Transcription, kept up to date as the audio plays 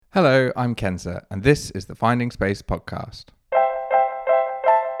Hello, I'm Kenza, and this is the Finding Space podcast.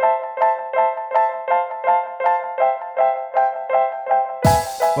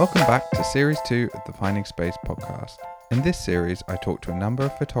 Welcome back to Series 2 of the Finding Space podcast. In this series, I talk to a number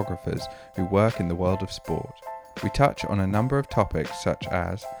of photographers who work in the world of sport. We touch on a number of topics such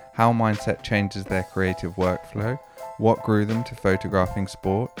as how mindset changes their creative workflow, what grew them to photographing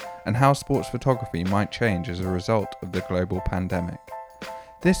sport, and how sports photography might change as a result of the global pandemic.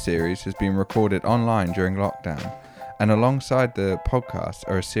 This series has been recorded online during lockdown, and alongside the podcast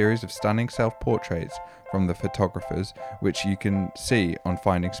are a series of stunning self-portraits from the photographers, which you can see on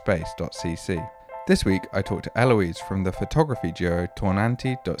findingspace.cc. This week I talked to Eloise from the photography duo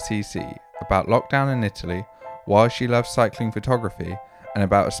Tornanti.cc about lockdown in Italy, why she loves cycling photography, and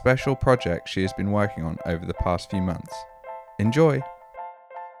about a special project she has been working on over the past few months. Enjoy!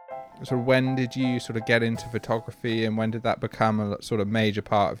 So when did you sort of get into photography, and when did that become a sort of major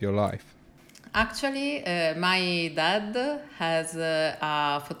part of your life? Actually, my dad has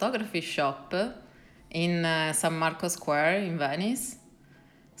a photography shop in San Marco Square in Venice.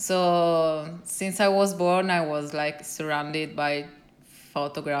 So since I was born, I was like surrounded by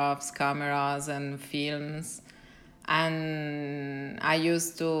photographs, cameras, and films. And I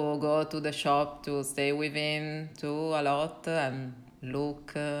used to go to the shop to stay with him too a lot and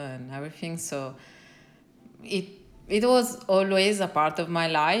look and everything. So it it was always a part of my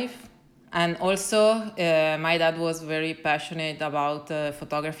life. And also my dad was very passionate about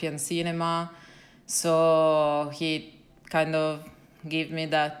photography and cinema, so he kind of gave me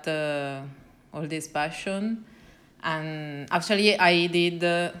that all this passion. And actually I did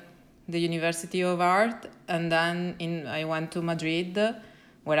the University of Art, and then I went to Madrid,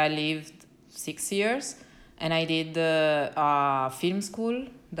 where I lived 6 years, and I did a film school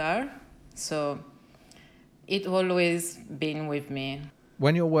there. So it always been with me.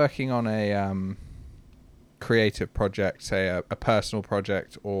 When you're working on a creative project, say a personal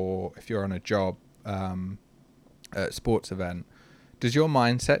project, or if you're on a job, a sports event, does your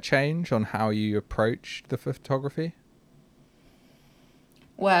mindset change on how you approach the photography?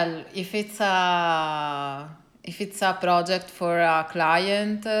 Well, if it's a project for a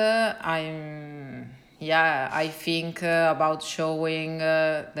client, I think about showing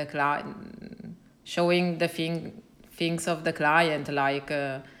the things of the client. Like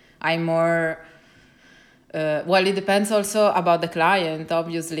I'm more. Well, it depends also about the client,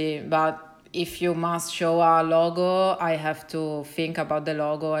 obviously, but if you must show a logo, I have to think about the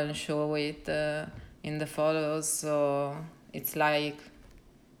logo and show it in the photos. So it's like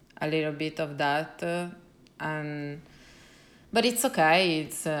a little bit of that, and but it's okay.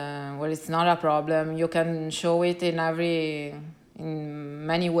 It's not a problem. You can show it in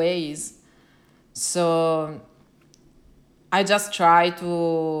many ways. So I just try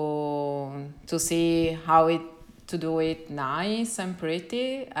to see how it to do it nice and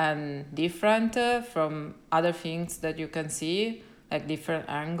pretty and different from other things that you can see, like different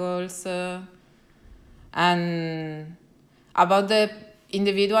angles. And about the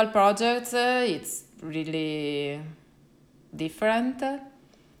individual projects, it's really different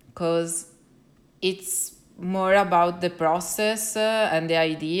because it's more about the process and the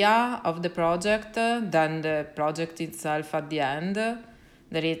idea of the project than the project itself at the end.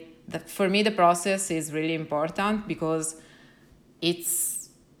 That for me, the process is really important because it's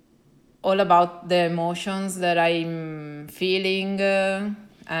all about the emotions that I'm feeling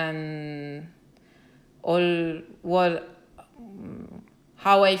and all what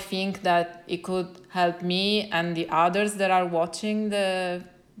how I think that it could help me and the others that are watching the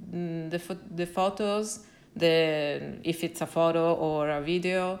photos, if it's a photo or a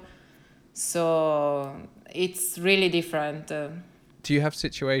video. So it's really different. Do you have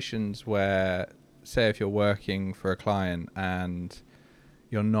situations where, say, if you're working for a client and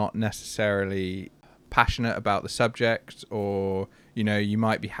you're not necessarily passionate about the subject, or you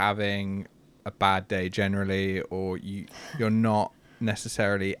might be having a bad day generally, or you're not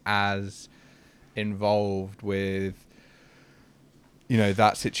necessarily as involved with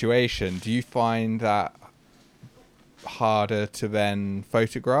that situation, do you find that harder to then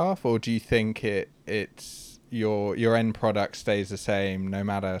photograph, or do you think it's your end product stays the same no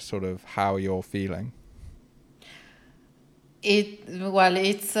matter sort of how you're feeling? It's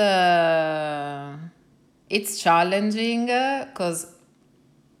challenging because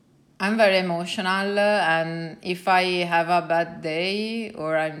I'm very emotional, and if I have a bad day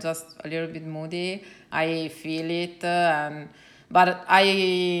or I'm just a little bit moody, I feel it. But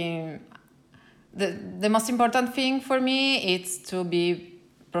the most important thing for me is to be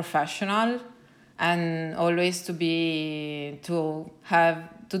professional, and always to have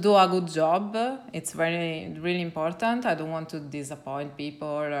to do a good job. It's very really important. I don't want to disappoint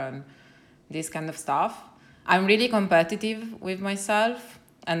people and this kind of stuff. I'm really competitive with myself,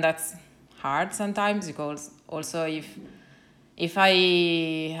 and that's hard sometimes because also if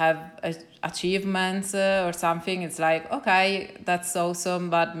I have achievements or something, it's like, okay, that's awesome,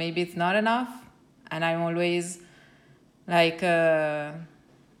 but maybe it's not enough. And I'm always like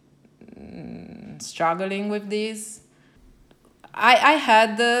struggling with this. I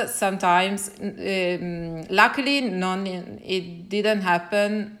had sometimes, luckily, it didn't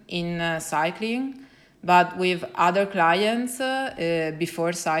happen in cycling, but with other clients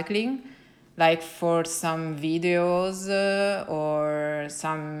before cycling, like for some videos or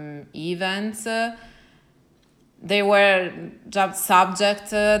some events. They were just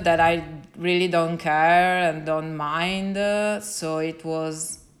subjects that I really don't care and don't mind. So it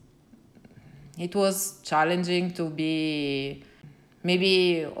was challenging to be,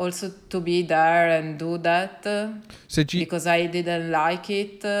 maybe also to be there and do that So because I didn't like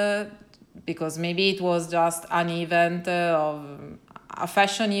it, because maybe it was just an event of a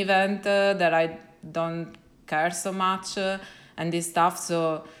fashion event that I don't care so much and this stuff.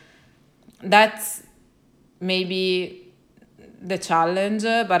 So that's maybe the challenge,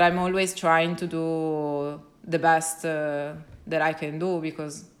 but I'm always trying to do the best that I can do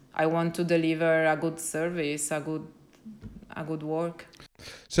because I want to deliver a good service, a good work.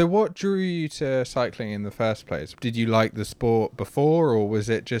 So what drew you to cycling in the first place? Did you like the sport before, or was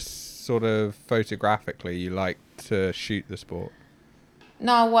it just sort of photographically you liked to shoot the sport?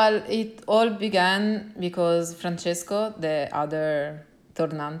 No, well, it all began because Francesco, the other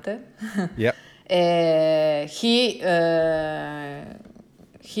tornante, Yep.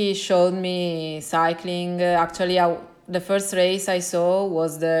 he showed me cycling. Actually, the first race I saw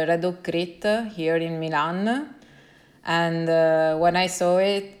was the Reduc Crit here in Milan. And when I saw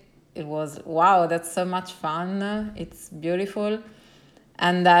it, it was, wow, that's so much fun. It's beautiful.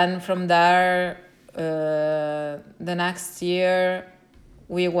 And then from there, the next year,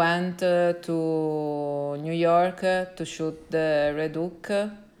 we went to New York to shoot the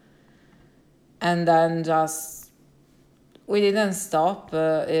Reduc. And then just, we didn't stop.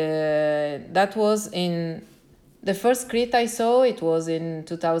 That was in, the first crit I saw, it was in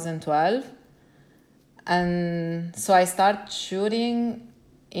 2012. And so I started shooting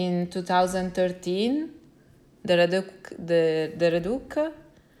in 2013, the Reduc.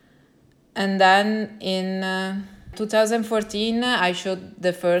 And then in 2014, I shot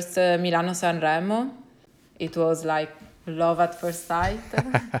the first Milano Sanremo. It was like love at first sight.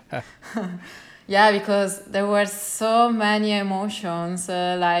 Yeah, because there were so many emotions,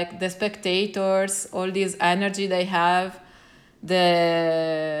 like the spectators, all this energy they have,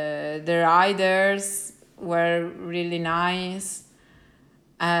 the riders were really nice.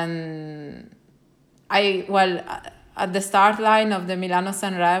 And at the start line of the Milano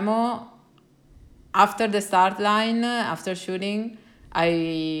Sanremo, after the start line, after shooting,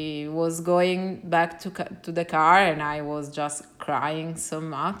 I was going back to the car and I was just crying so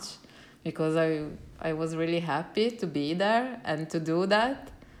much because I was really happy to be there and to do that.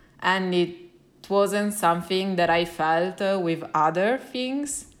 And it wasn't something that I felt with other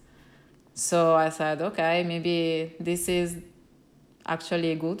things. So I said, okay, maybe this is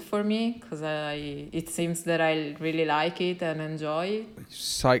actually good for me because it seems that I really like it and enjoy it.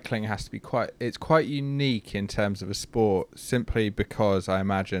 Cycling has to be it's quite unique in terms of a sport, simply because I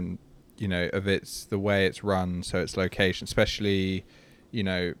imagine, of the way it's run, so its location, especially,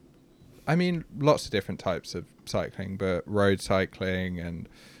 I mean, lots of different types of cycling, but road cycling and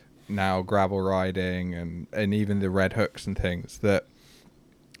now gravel riding and even the red hooks and things, that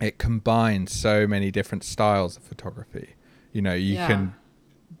it combines so many different styles of photography. You can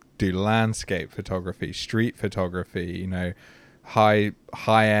do landscape photography, street photography,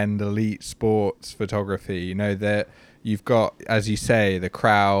 high-end elite sports photography, that you've got, as you say, the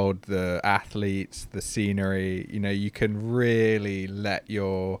crowd, the athletes, the scenery. You can really let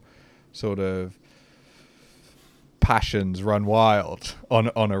your sort of passions run wild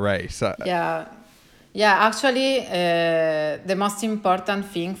on a race. Yeah, actually, the most important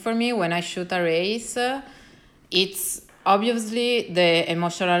thing for me when I shoot a race, it's obviously the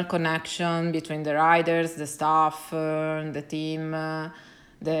emotional connection between the riders, the staff, the team,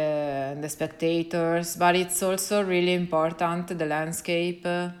 the spectators, but it's also really important the landscape,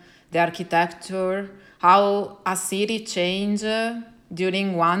 the architecture, how a city change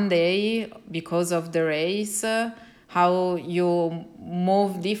during one day because of the race, how you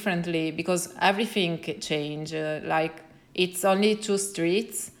move differently because everything change. Like it's only two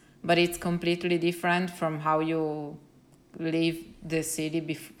streets, but it's completely different from how you leave the city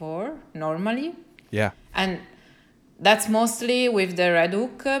before normally. Yeah. And that's mostly with the Red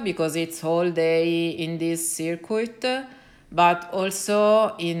Hook because it's whole day in this circuit, but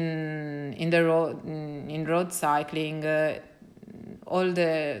also in the road in road cycling. There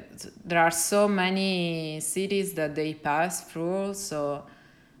are so many cities that they pass through, so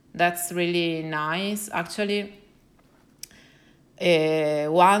that's really nice. Actually,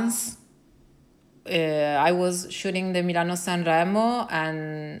 once I was shooting the Milano Sanremo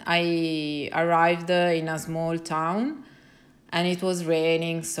and I arrived in a small town and it was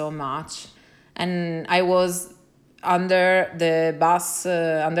raining so much. And I was under the bus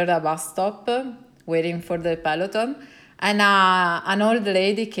stop waiting for the peloton. And an old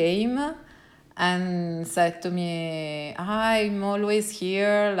lady came and said to me, I'm always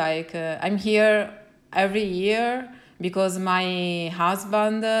here, I'm here every year because my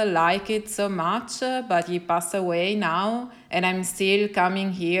husband liked it so much, but he passed away now, and I'm still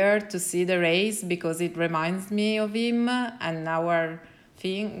coming here to see the race because it reminds me of him and our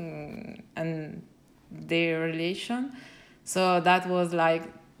thing and their relation. So that was like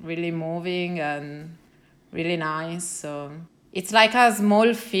really moving and really nice. So it's like a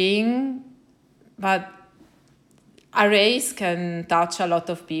small thing, but a race can touch a lot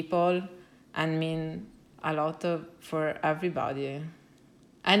of people and mean a lot for everybody.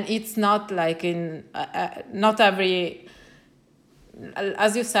 And it's not like not every,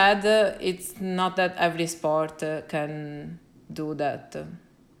 as you said, it's not that every sport can do that.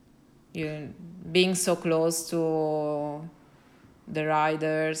 You being so close to the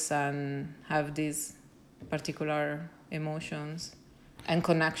riders and have these particular emotions and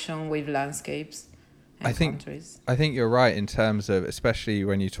connection with landscapes and countries. I think you're right in terms of, especially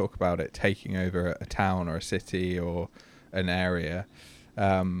when you talk about it taking over a town or a city or an area.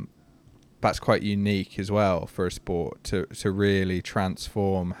 That's quite unique as well for a sport to really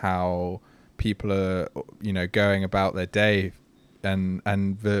transform how people are, going about their day and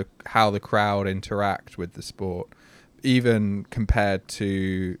how the crowd interact with the sport, even compared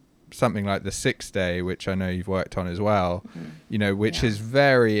to something like the 6 day, which I know you've worked on as well, which is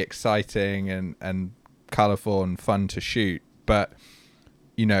very exciting and colourful and fun to shoot, but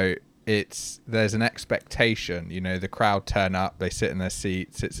there's an expectation. The crowd turn up, they sit in their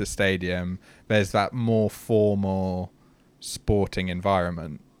seats, it's a stadium, there's that more formal sporting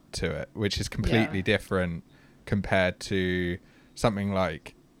environment to it, which is completely different compared to something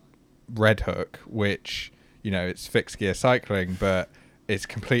like Red Hook, which it's fixed gear cycling, but it's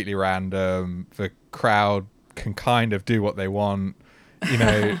completely random. The crowd can kind of do what they want.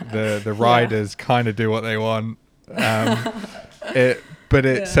 The riders kind of do what they want. So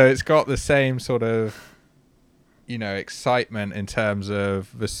it's got the same sort of, excitement in terms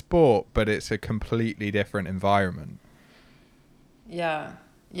of the sport, but it's a completely different environment. Yeah,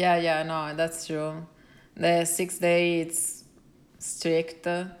 no, that's true. The 6 day, it's strict,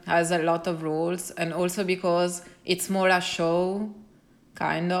 has a lot of rules, and also because it's more a show,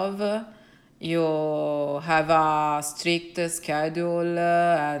 kind of. You have a strict schedule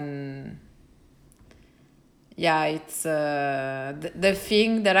and it's the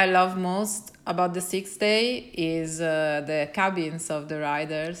thing that I love most about the 6 day is the cabins of the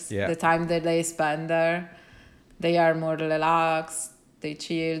riders. The time that they spend there, they are more relaxed, they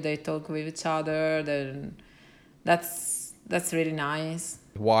chill, they talk with each other. Then that's really nice.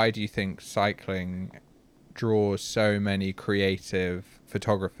 Why do you think cycling draws so many creative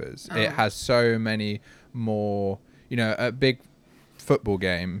photographers? It has so many more, a big football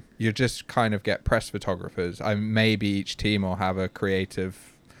game, you just kind of get press photographers. Maybe each team will have a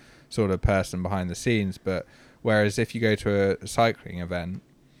creative sort of person behind the scenes, but whereas if you go to a cycling event,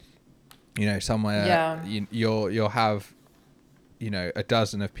 somewhere, you'll have a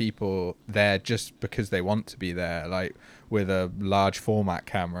dozen of people there just because they want to be there, like with a large format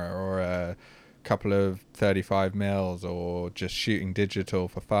camera or a couple of 35 mils, or just shooting digital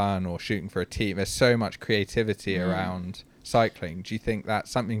for fun, or shooting for a team. There's so much creativity around cycling. Do you think that's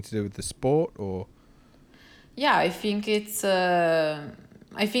something to do with the sport, or? I think it's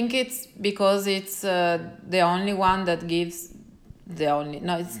because it's the only one that gives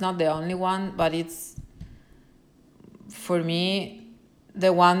it's not the only one, but it's, for me,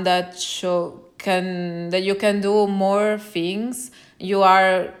 the one that that you can do more things. You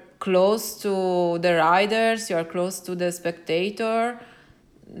are close to the riders, you are close to the spectator,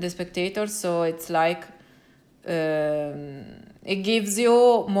 so it's like it gives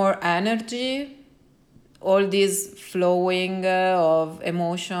you more energy, all this flowing of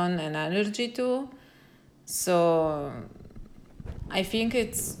emotion and energy too. So I think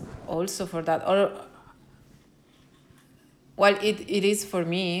it's also for that. Or well, it is for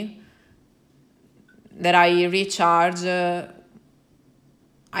me that I recharge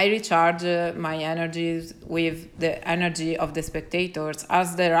my energies with the energy of the spectators,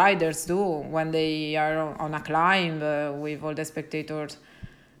 as the riders do when they are on a climb with all the spectators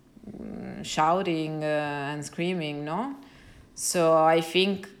shouting and screaming, no? So I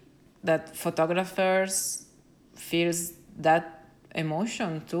think that photographers feels that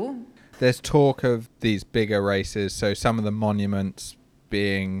emotion too. There's talk of these bigger races, so some of the monuments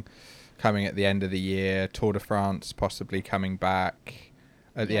coming at the end of the year, Tour de France possibly coming back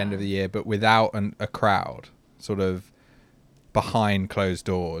at the end of the year, but without a crowd, sort of behind closed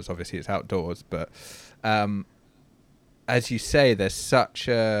doors. Obviously it's outdoors, but as you say, there's such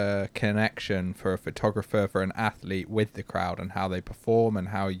a connection for a photographer, for an athlete, with the crowd and how they perform and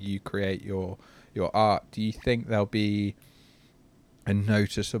how you create your art. Do you think there'll be a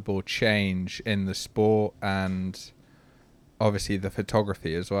noticeable change in the sport and obviously the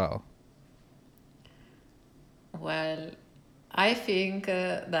photography as well? Well, I think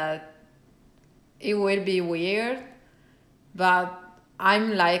that it will be weird, but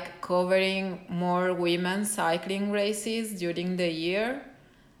I'm like covering more women's cycling races during the year,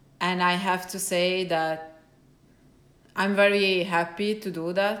 and I have to say that I'm very happy to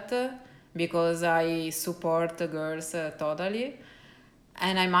do that because I support the girls totally.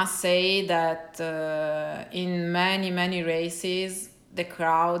 And I must say that in many, many races, the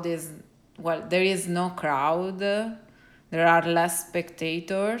crowd is, well, there is no crowd, there are less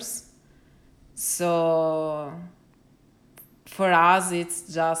spectators. So for us,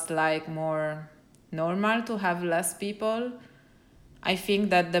 it's just like more normal to have less people. I think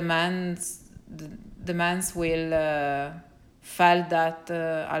that the men's will felt that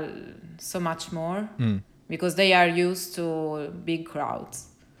so much more because they are used to big crowds.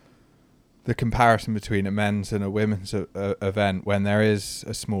 The comparison between a men's and a women's event, when there is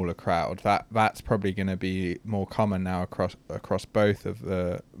a smaller crowd, that's probably going to be more common now across both of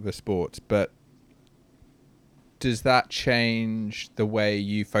the sports. But does that change the way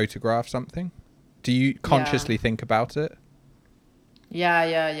you photograph something? Do you consciously think about it?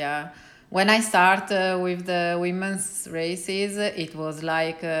 Yeah. When I start with the women's races, it was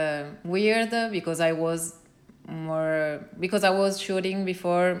like weird because I was shooting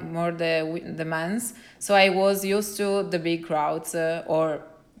before more the men's, so I was used to the big crowds or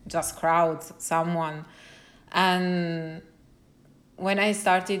just crowds, someone. And when I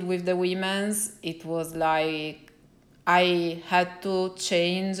started with the women's, it was like I had to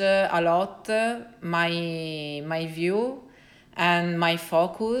change a lot my view and my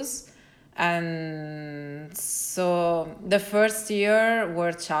focus. And so the first year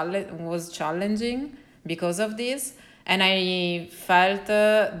was challenging because of this, and I felt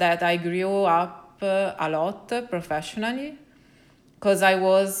that I grew up a lot professionally because I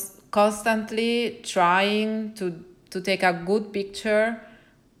was constantly trying to take a good picture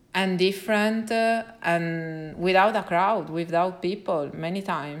and different and without a crowd, without people many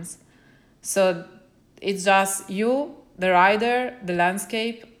times. So it's just you, the rider, the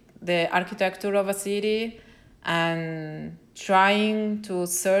landscape, the architecture of a city, and trying to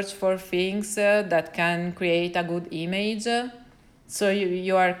search for things that can create a good image. So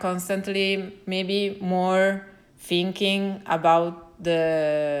you are constantly maybe more thinking about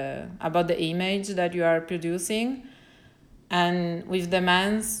the image that you are producing. And with the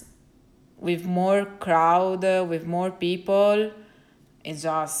men's, with more crowd, with more people, it's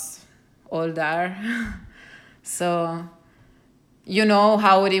just all there. So you know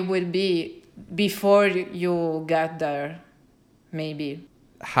how it will be before you get there, maybe.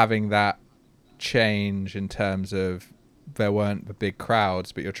 Having that change in terms of there weren't the big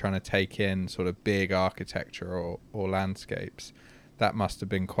crowds, but you're trying to take in sort of big architecture or landscapes, that must have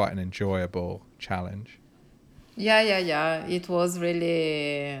been quite an enjoyable challenge. Yeah. It was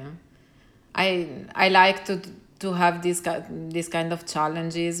really. I like to have this kind of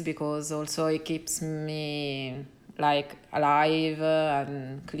challenges because also it keeps me like alive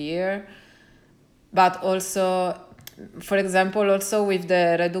and clear. But also, for example, also with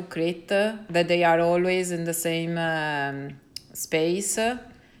the Redu Crit, that they are always in the same space.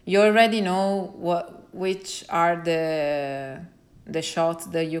 You already know which are the shots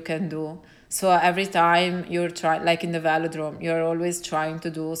that you can do. So every time you're trying, like in the velodrome, you're always trying to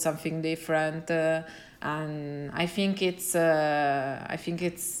do something different, and I think it's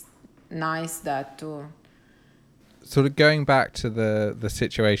nice that too. Sort of going back to the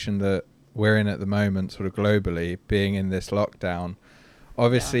situation that we're in at the moment, sort of globally, being in this lockdown,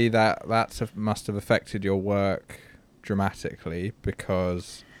 obviously that must have affected your work dramatically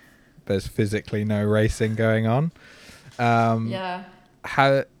because there's physically no racing going on. Yeah.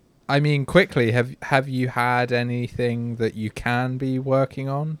 How? I mean, quickly, have you had anything that you can be working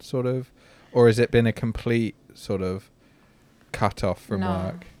on, sort of, or has it been a complete sort of cut off from No.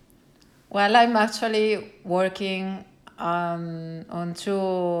 work? Well, I'm actually working on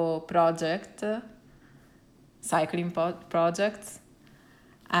two projects, cycling projects.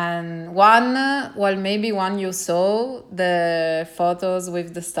 And one, well, maybe one you saw, the photos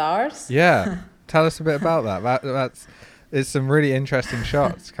with the stars. Yeah, tell us a bit about that. That's it's some really interesting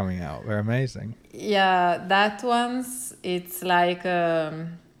shots coming out. They're amazing. Yeah, that one's, it's like, well,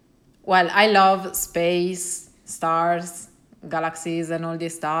 I love space, stars, galaxies, and all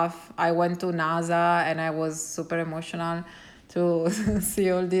this stuff. I went to NASA and I was super emotional to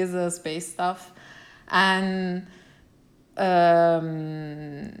see all this space stuff. And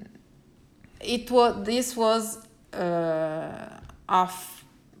this was a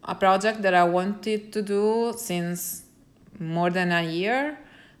project that I wanted to do since more than a year,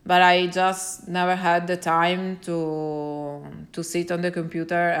 but I just never had the time to sit on the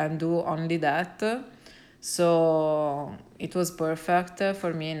computer and do only that. So it was perfect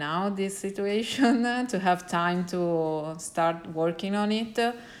for me now, this situation, to have time to start working on it.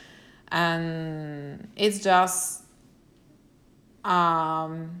 And it's just a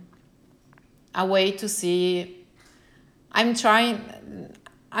way to see.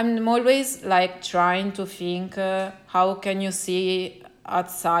 I'm always like trying to think, how can you see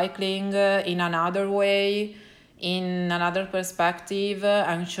at cycling in another way, in another perspective,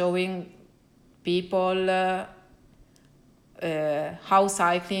 and showing people how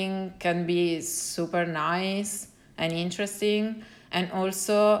cycling can be super nice and interesting, and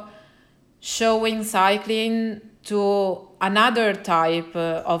also showing cycling to another type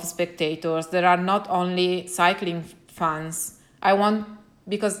of spectators that are not only cycling fans. I want,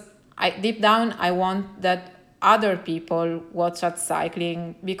 because deep down I want that other people watch at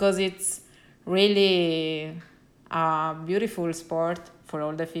cycling, because it's really a beautiful sport for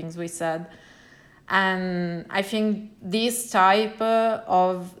all the things we said. And I think this type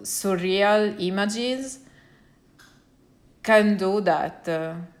of surreal images can do that,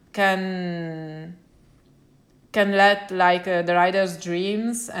 can let like the rider's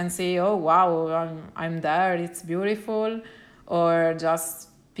dreams and say, oh wow, I'm there, it's beautiful, or just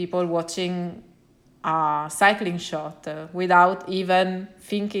people watching a cycling shot without even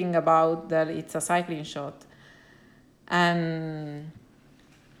thinking about that it's a cycling shot. And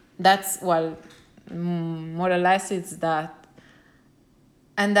that's, well, more or less it's that.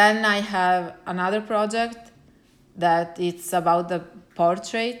 And then I have another project that it's about the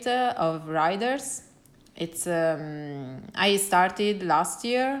portrait of riders. It's I started last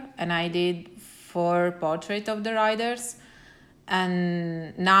year and I did 4 portraits of the riders,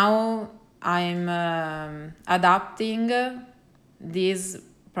 and now I'm adapting this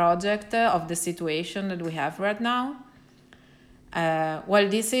project of the situation that we have right now. Well,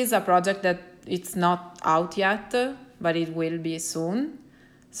 this is a project that it's not out yet, but it will be soon.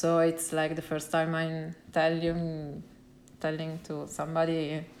 So it's like the first time I'm telling to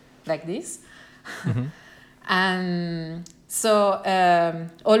somebody like this. Mm-hmm. And so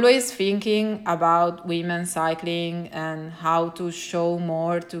always thinking about women cycling and how to show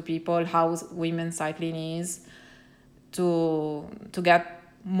more to people how women cycling is, to get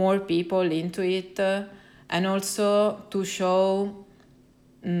more people into it, and also to show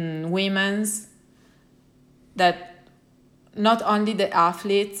women's, that not only the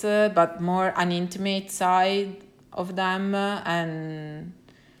athletes, but more an intimate side of them. And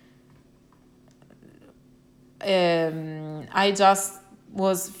I just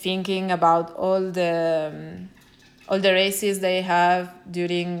was thinking about all the races they have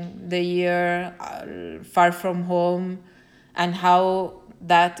during the year, far from home, and how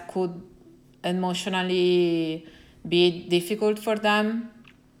that could emotionally be difficult for them.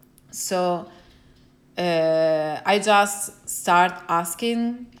 So I just start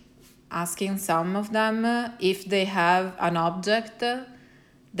asking some of them if they have an object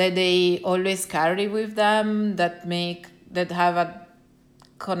that they always carry with them, that have a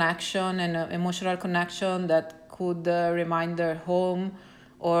connection, and an emotional connection, that could remind their home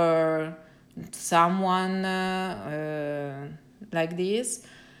or someone like this.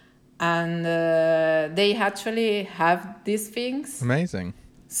 And they actually have these things. Amazing.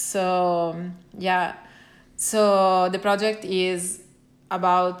 So yeah, so the project is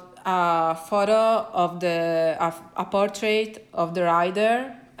about a photo of a portrait of the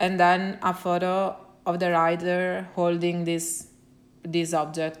rider, and then a photo of the rider holding this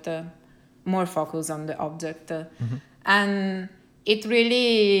object, more focus on the object. Mm-hmm. And it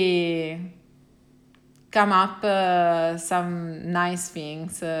really come up some nice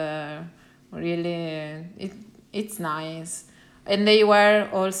things. Really, it's nice. And they were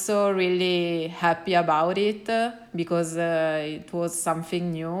also really happy about it because it was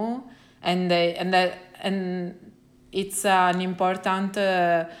something new, and it's um,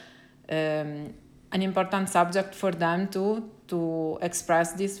 an important subject for them to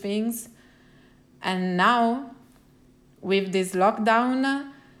express these things. And now, with this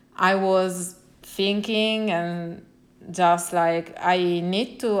lockdown, I was thinking and just like I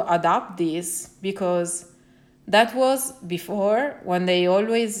need to adapt this because that was before when they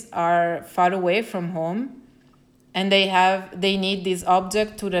always are far away from home and they need this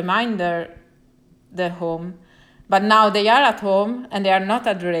object to remind their home. But now they are at home and they are not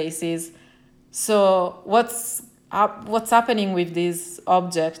at races. So what's happening with this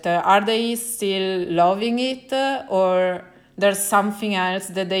object? Are they still loving it, or there's something else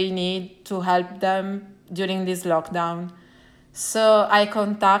that they need to help them during this lockdown? So I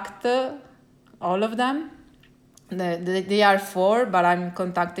contact all of them. They are four, but I'm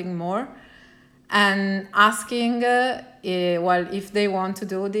contacting more and asking, if they want to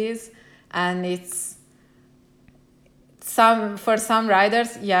do this. And it's for some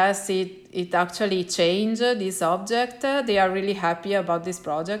riders, yes, it actually changed this object. They are really happy about this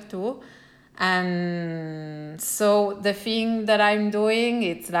project too. And so the thing that I'm doing,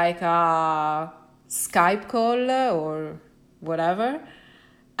 it's like a Skype call or whatever.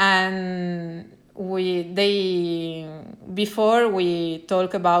 And before we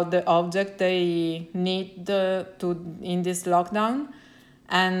talk about the object they need to in this lockdown,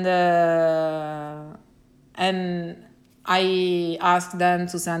 and I asked them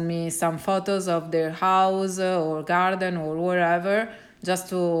to send me some photos of their house or garden or wherever, just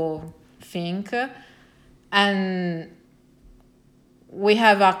to think. And we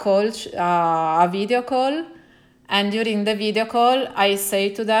have a video call, and during the video call, I say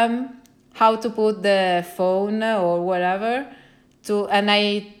to them how to put the phone or whatever and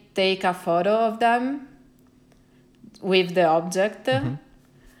I take a photo of them with the object,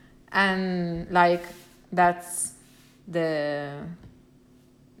 and like that's the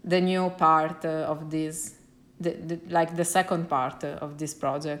new part of this, like the second part of this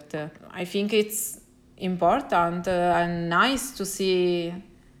project. I think it's important and nice to see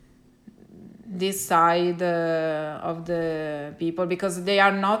this side of the people, because they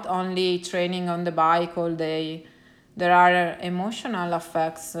are not only training on the bike all day. There are emotional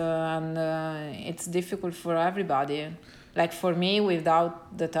effects, and it's difficult for everybody. Like for me,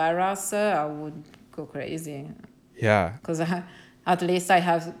 without the terrace, I would go crazy. Yeah. Because at least I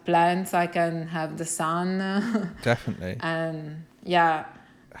have plants, I can have the sun. Definitely. And yeah.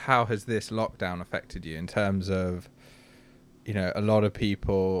 How has this lockdown affected you in terms of, a lot of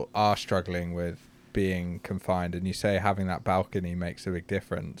people are struggling with being confined, and you say having that balcony makes a big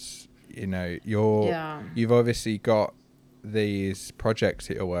difference. You've obviously got these projects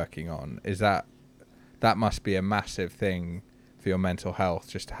that you're working on. That must be a massive thing for your mental health,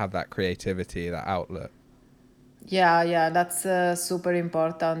 just to have that creativity, that outlet. Yeah, that's super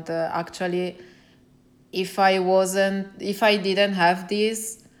important. Actually, if I didn't have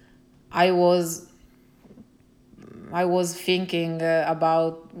this, I was thinking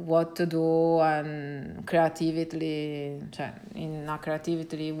about what to do and creatively, in a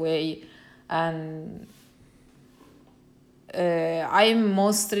creativity way. And I'm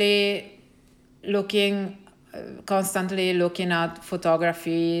mostly constantly looking at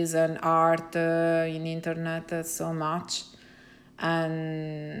photographies and art in internet so much.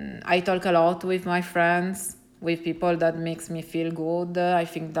 And I talk a lot with my friends, with people that makes me feel good. I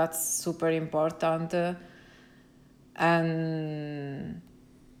think that's super important. And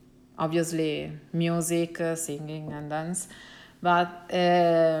obviously music, singing and dance. But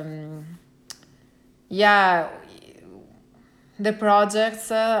the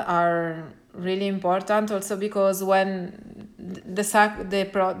projects are really important also, because when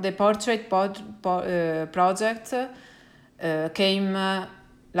the portrait project came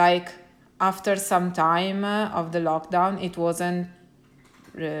like after some time of the lockdown, it wasn't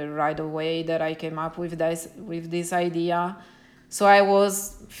right away that I came up with this idea. So I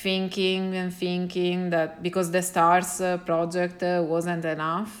was thinking that because the stars project wasn't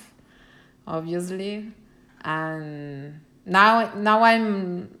enough, obviously, and now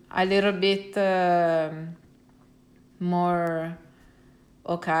I'm a little bit more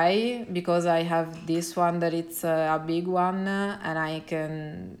okay, because I have this one that it's a big one, and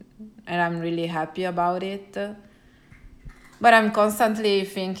I'm really happy about it. But I'm constantly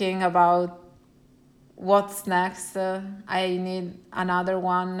thinking about what's next. I need another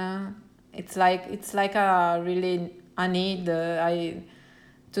one. it's like a really a need to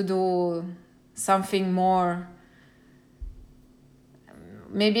do something more.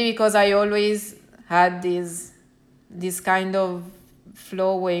 Maybe because I always had this kind of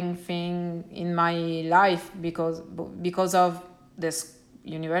flowing thing in my life because of this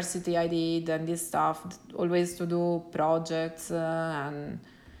university I did and this stuff, always to do projects and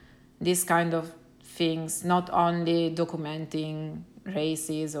this kind of things, not only documenting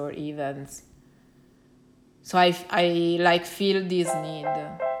races or events. So I like feel this need.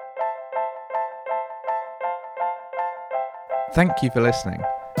 Thank you for listening.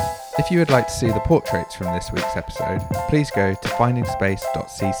 If you would like to see the portraits from this week's episode, please go to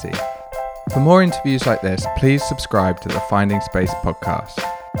findingspace.cc. For more interviews like this, please subscribe to the Finding Space podcast.